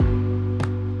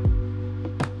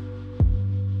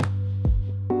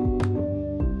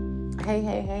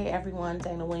Hey, everyone.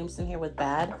 Dana Williamson here with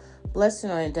Bad Blessed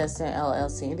and Destined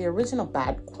LLC, the original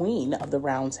Bad Queen of the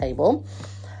Round Table.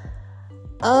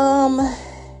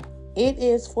 It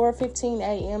is 4:15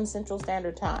 a.m. Central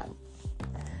Standard Time,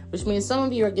 which means some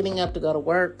of you are getting up to go to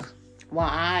work while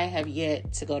I have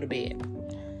yet to go to bed.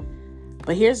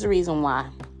 But here's the reason why.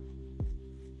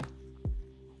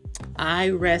 I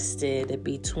rested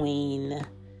between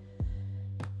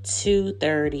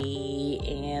 2:30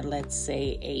 and let's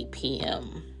say 8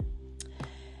 p.m.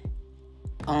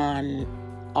 on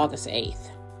August 8th.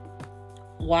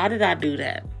 Why did I do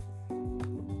that?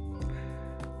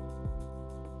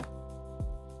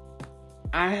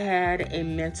 I had a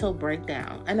mental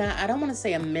breakdown. And I don't want to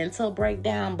say a mental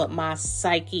breakdown, but my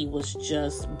psyche was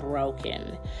just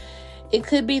broken. It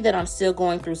could be that I'm still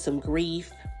going through some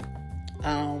grief.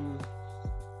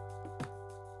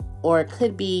 Or it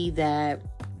could be that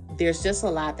there's just a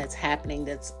lot that's happening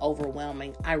that's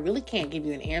overwhelming. I really can't give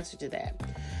you an answer to that.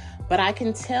 But I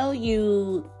can tell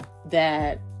you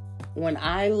that when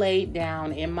I laid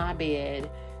down in my bed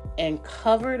and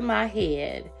covered my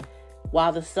head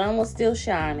while the sun was still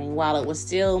shining, while it was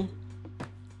still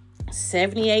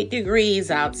 78 degrees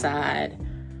outside,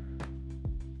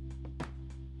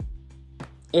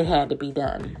 it had to be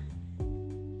done.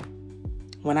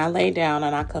 When I laid down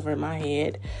and I covered my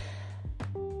head,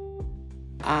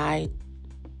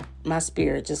 my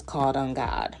spirit just called on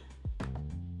God.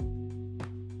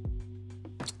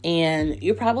 And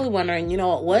you're probably wondering,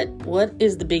 what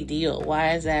is the big deal?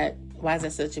 Why is that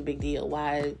such a big deal?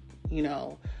 Why,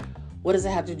 what does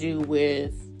it have to do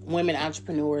with women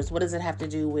entrepreneurs? What does it have to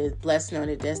do with blessed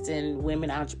and destined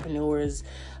women entrepreneurs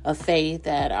of faith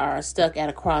that are stuck at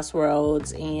a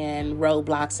crossroads and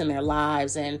roadblocks in their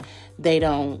lives and they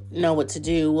don't know what to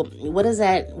do? What does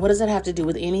that have to do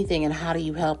with anything, and how do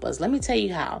you help us? Let me tell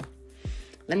you how.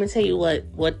 Let me tell you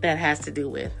what that has to do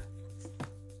with.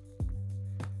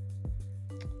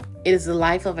 It is the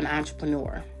life of an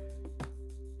entrepreneur.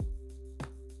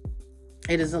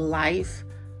 It is the life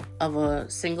of a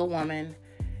single woman.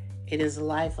 It is the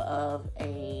life of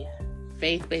a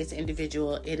faith-based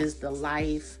individual. It is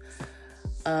life.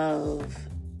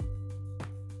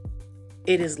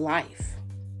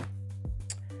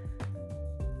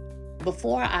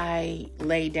 Before I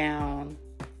lay down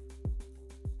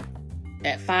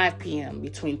at 5 p.m.,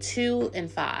 between 2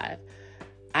 and 5,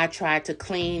 I tried to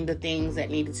clean the things that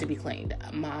needed to be cleaned.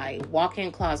 My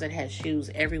walk-in closet had shoes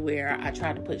everywhere. I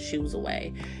tried to put shoes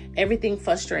away. Everything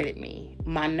frustrated me.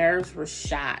 My nerves were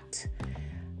shot.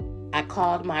 I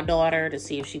called my daughter to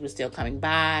see if she was still coming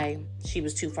by. She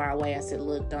was too far away. I said,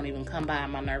 look, don't even come by.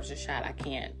 My nerves are shot. I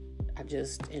can't.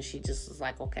 And she just was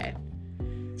like, okay.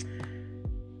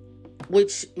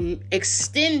 Which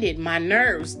extended my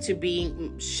nerves to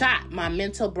being shot, my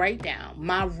mental breakdown,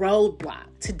 my roadblock.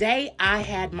 Today, I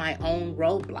had my own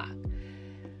roadblock.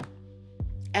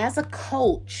 As a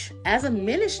coach, as a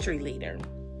ministry leader,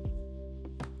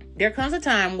 there comes a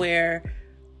time where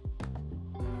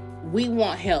we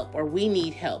want help, or we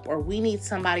need help, or we need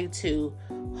somebody to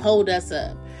hold us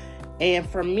up. And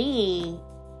for me,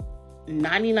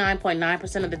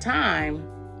 99.9% of the time,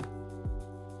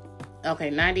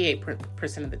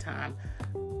 98% of the time,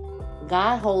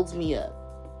 God holds me up.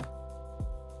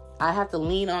 I have to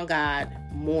lean on God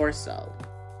more so.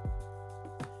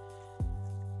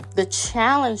 The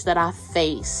challenge that I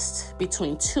faced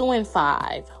between 2 and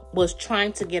 5 was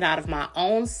trying to get out of my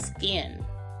own skin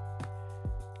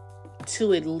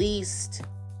to at least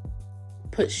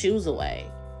put shoes away,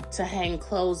 to hang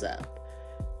clothes up,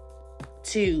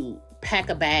 to pack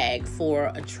a bag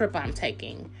for a trip I'm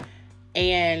taking.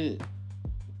 And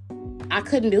I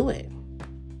couldn't do it.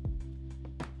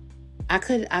 I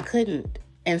couldn't.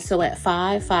 And so at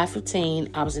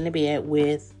 5:15, I was in the bed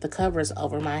with the covers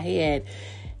over my head,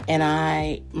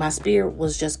 and my spirit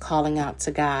was just calling out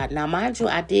to God. Now, mind you,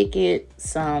 I did get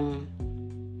some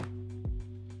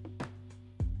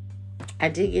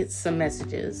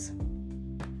messages,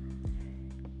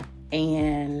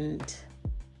 and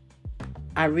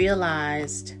I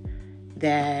realized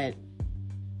that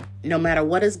no matter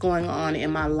what is going on in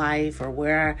my life or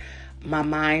where my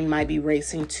mind might be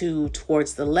racing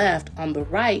towards the left, on the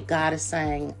right, God is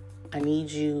saying, I need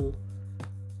you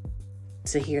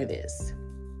to hear this.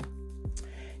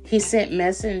 He sent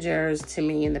messengers to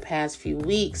me in the past few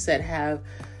weeks that have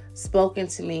spoken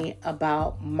to me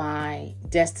about my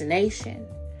destination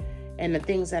and the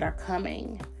things that are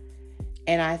coming.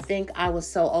 And I think I was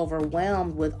so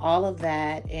overwhelmed with all of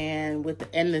that and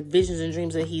the visions and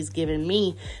dreams that he's given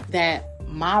me that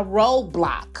my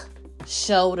roadblock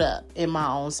showed up in my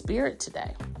own spirit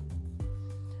today.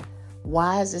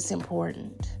 Why is this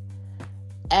important?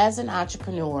 as an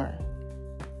entrepreneur,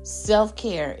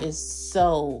 self-care is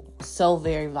so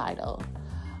very vital.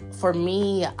 For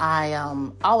me, I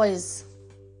always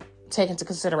take into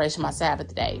consideration my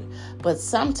Sabbath day. But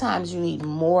sometimes you need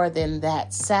more than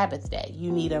that Sabbath day.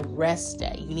 You need a rest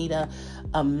day. You need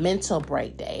a mental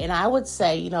break day. And I would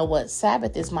say, you know what,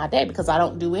 Sabbath is my day because I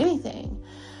don't do anything.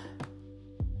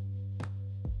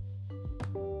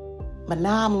 But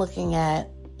now I'm looking at,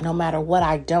 no matter what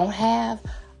I don't have,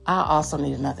 I also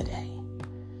need another day.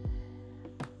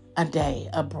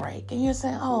 A break. And you're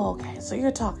saying, oh, okay, so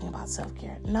you're talking about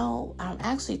self-care. No, I'm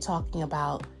actually talking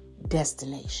about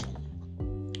destination.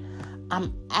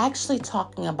 I'm actually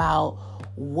talking about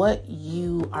what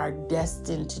you are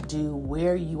destined to do,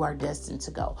 where you are destined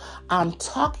to go. I'm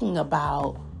talking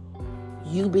about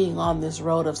you being on this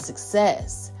road of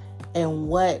success and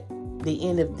what the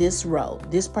end of this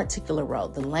road, this particular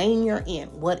road, the lane you're in,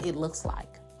 what it looks like.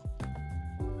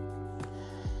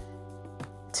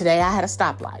 Today I had a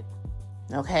stoplight,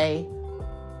 okay?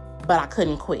 But I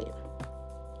couldn't quit.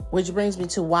 Which brings me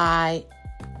to why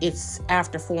it's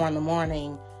after 4 a.m.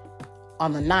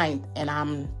 on the 9th and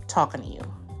I'm talking to you.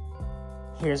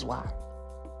 Here's why.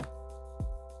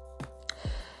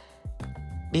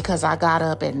 Because I got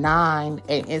up at 9,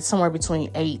 and it's somewhere between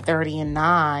 8:30 and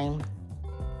 9,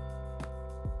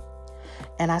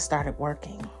 and I started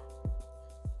working.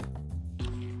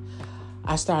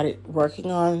 I started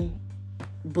working on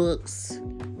books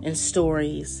and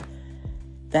stories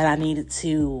that I needed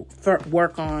to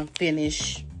work on,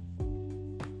 finish,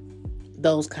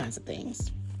 those kinds of things.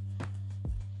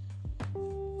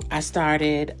 I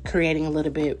started creating a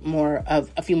little bit more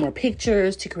of a few more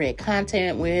pictures to create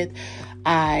content with.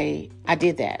 I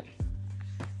did that.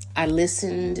 I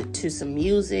listened to some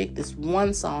music, this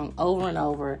one song over and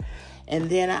over, and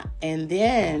then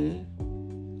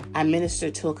I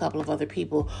ministered to a couple of other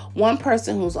people. One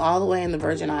person who's all the way in the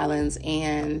Virgin Islands,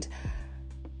 and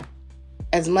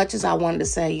as much as I wanted to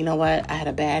say, you know what, I had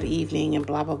a bad evening and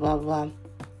blah, blah, blah, blah.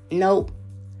 Nope.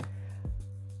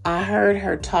 I heard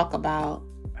her talk about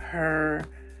her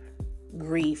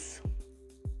grief,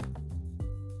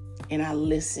 and I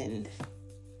listened.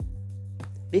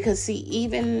 Because see,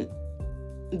 even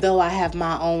though I have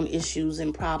my own issues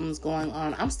and problems going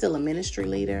on, I'm still a ministry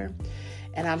leader,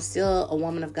 and I'm still a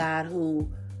woman of God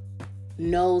who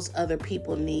knows other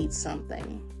people need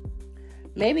something.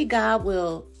 Maybe God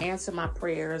will answer my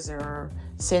prayers or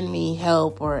send me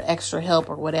help or extra help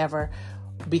or whatever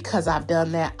because I've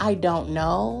done that. I don't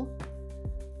know.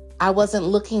 I wasn't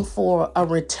looking for a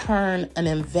return, an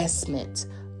investment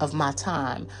of my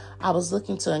time. I was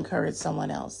looking to encourage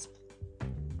someone else.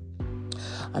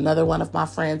 Another one of my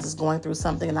friends is going through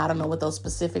something, and I don't know what those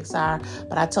specifics are,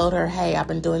 but I told her, hey, I've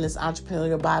been doing this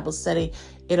entrepreneurial Bible study.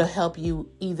 It'll help you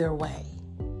either way.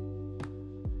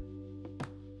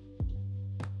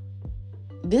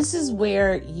 This is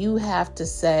where you have to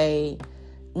say,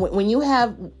 when you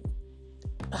have,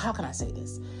 how can I say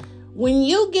this? When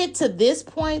you get to this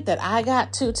point that I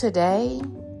got to today,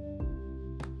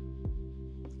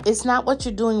 it's not what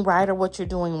you're doing right or what you're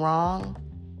doing wrong.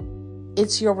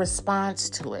 It's your response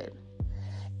to it.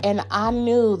 And I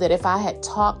knew that if I had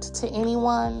talked to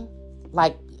anyone,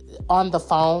 like on the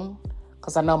phone,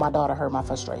 because I know my daughter heard my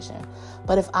frustration,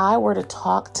 but if I were to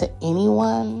talk to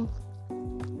anyone,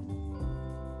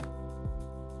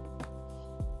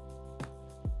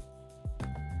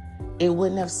 it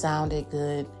wouldn't have sounded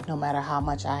good no matter how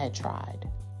much I had tried.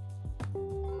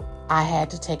 I had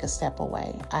to take a step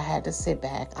away. I had to sit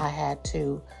back. I had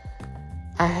to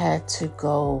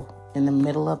go in the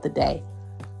middle of the day.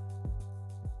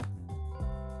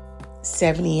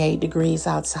 78 degrees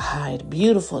outside,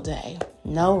 beautiful day,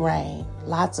 no rain,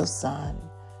 lots of sun,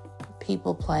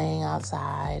 people playing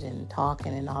outside and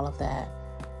talking and all of that.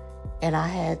 And I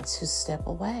had to step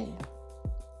away.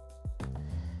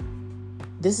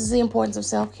 This is the importance of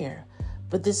self-care,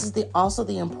 but this is also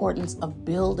the importance of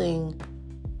building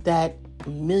that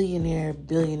millionaire,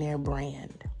 billionaire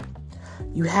brand.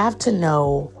 You have to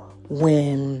know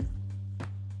when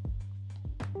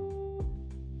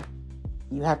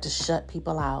you have to shut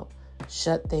people out,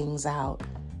 shut things out,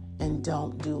 and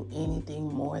don't do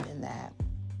anything more than that.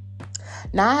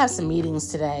 Now, I have some meetings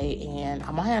today, and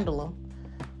I'm going to handle them,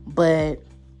 but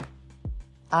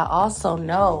I also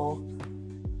know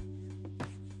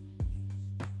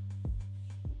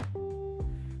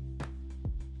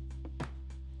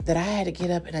that I had to get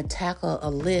up and tackle a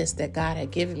list that God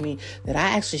had given me that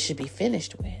I actually should be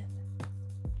finished with.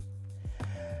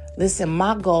 Listen,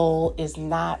 my goal is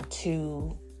not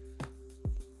to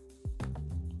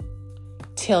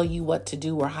tell you what to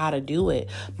do or how to do it.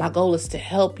 My goal is to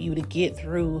help you to get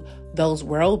through those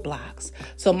roadblocks.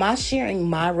 So my sharing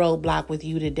my roadblock with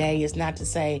you today is not to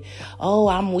say, oh,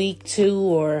 I'm weak too,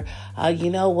 or you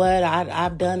know what,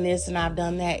 I've done this and I've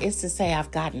done that. It's to say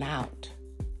I've gotten out.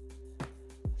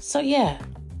 So yeah,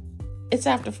 it's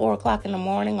after 4:00 in the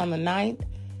morning on the 9th,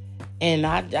 and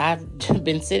I've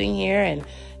been sitting here and,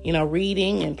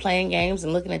 reading and playing games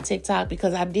and looking at TikTok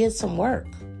because I did some work.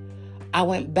 I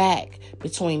went back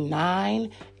between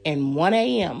 9 and 1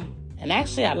 a.m. And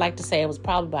actually, I'd like to say it was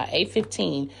probably about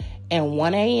 8:15 and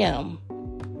 1 a.m.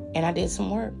 And I did some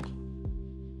work.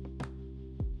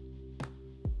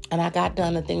 And I got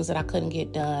done the things that I couldn't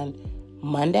get done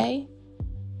Monday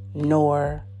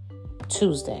nor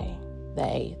Tuesday, the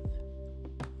 8th.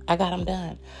 I got them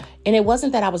done. And it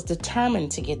wasn't that I was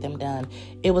determined to get them done.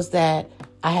 It was that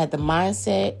I had the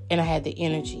mindset and I had the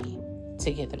energy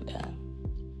to get them done.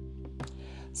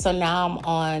 So now I'm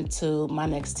on to my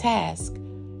next task,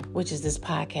 which is this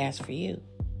podcast for you.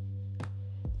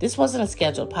 This wasn't a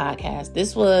scheduled podcast.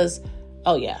 This was,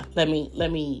 let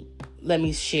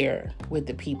me share with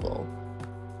the people.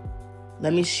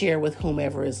 Let me share with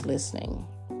whomever is listening.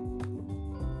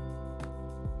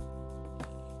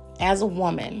 As a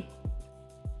woman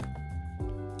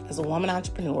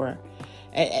entrepreneur,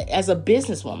 as a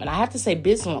businesswoman, I have to say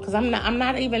businesswoman because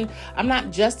I'm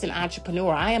not just an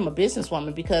entrepreneur. I am a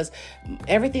businesswoman because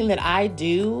everything that I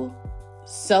do,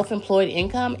 self-employed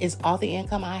income, is all the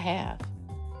income I have.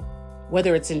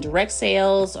 Whether it's in direct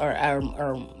sales or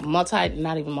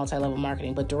not even multi-level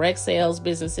marketing, but direct sales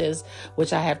businesses,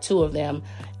 which I have 2 of them,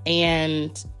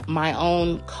 and my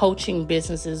own coaching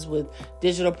businesses with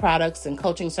digital products and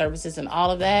coaching services and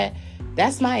all of that,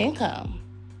 that's my income.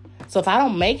 So if I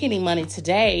don't make any money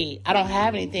today, I don't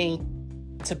have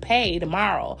anything to pay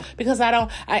tomorrow because I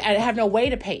have no way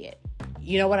to pay it.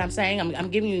 You know what I'm saying? I'm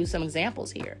giving you some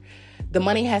examples here. The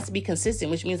money has to be consistent,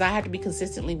 which means I have to be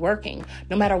consistently working,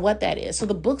 no matter what that is. So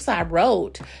the books I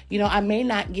wrote, I may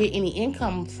not get any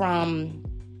income from,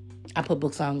 I put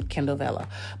books on Kindle Vella,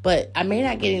 but I may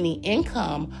not get any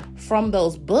income from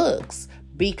those books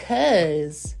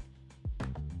because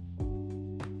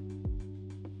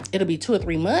it'll be 2 or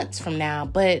 3 months from now,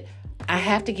 but I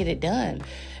have to get it done.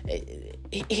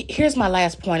 Here's my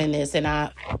last point in this, and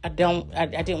I didn't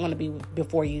want to be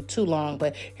before you too long,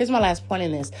 but here's my last point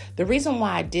in this. The reason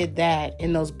why I did that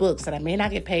in those books that I may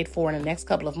not get paid for in the next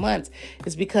couple of months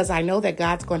is because I know that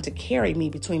God's going to carry me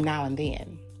between now and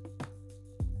then.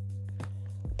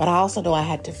 But I also know I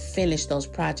had to finish those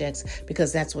projects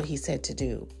because that's what He said to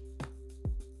do.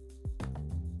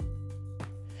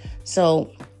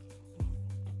 So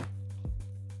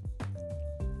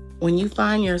when you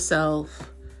find yourself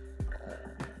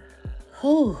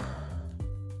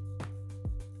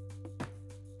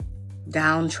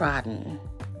downtrodden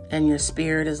and your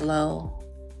spirit is low,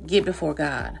 get before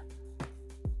God.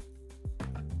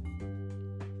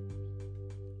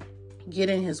 Get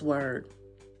in His Word.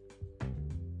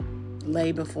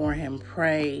 Lay before Him.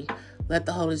 Pray. Let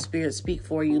the Holy Spirit speak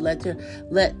for you. Let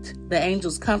the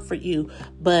angels comfort you.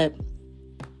 But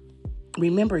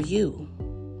remember you,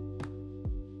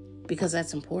 because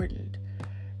that's important.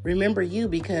 Remember you,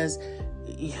 because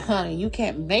you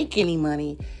can't make any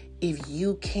money if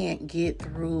you can't get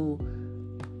through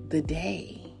the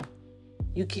day.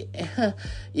 You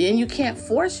can't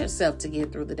force yourself to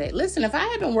get through the day. Listen, if I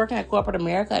had been working at corporate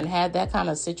America and had that kind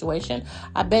of situation,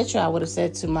 I bet you I would have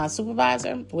said to my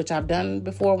supervisor, which I've done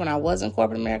before when I was in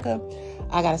corporate America,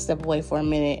 I got to step away for a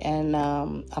minute and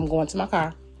I'm going to my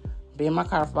car. Be in my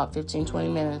car for about 15, 20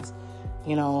 minutes.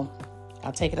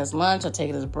 I'll take it as lunch. I'll take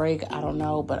it as a break. I don't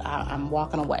know, but I'm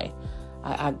walking away.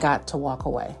 I got to walk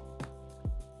away.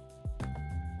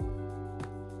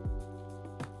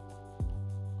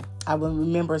 I would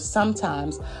remember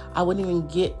sometimes I wouldn't even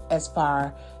get as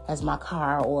far as my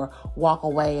car or walk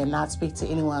away and not speak to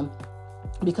anyone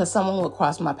because someone would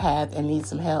cross my path and need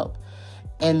some help.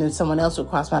 And then someone else would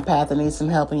cross my path and need some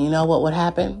help. And you know what would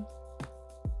happen?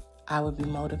 I would be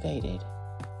motivated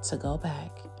to go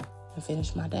back and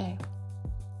finish my day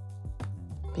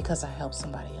because I helped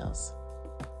somebody else.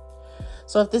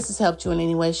 So if this has helped you in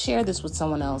any way, share this with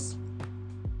someone else.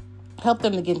 Help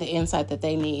them to get the insight that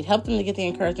they need. Help them to get the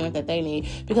encouragement that they need.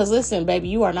 Because listen, baby,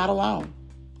 you are not alone.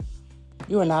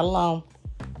 You are not alone.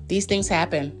 These things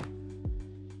happen.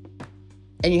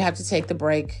 And you have to take the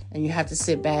break. And you have to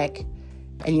sit back.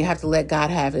 And you have to let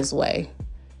God have His way.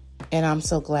 And I'm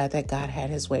so glad that God had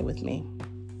His way with me.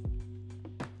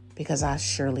 Because I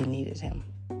surely needed Him.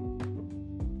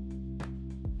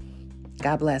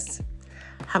 God bless.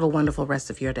 Have a wonderful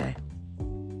rest of your day.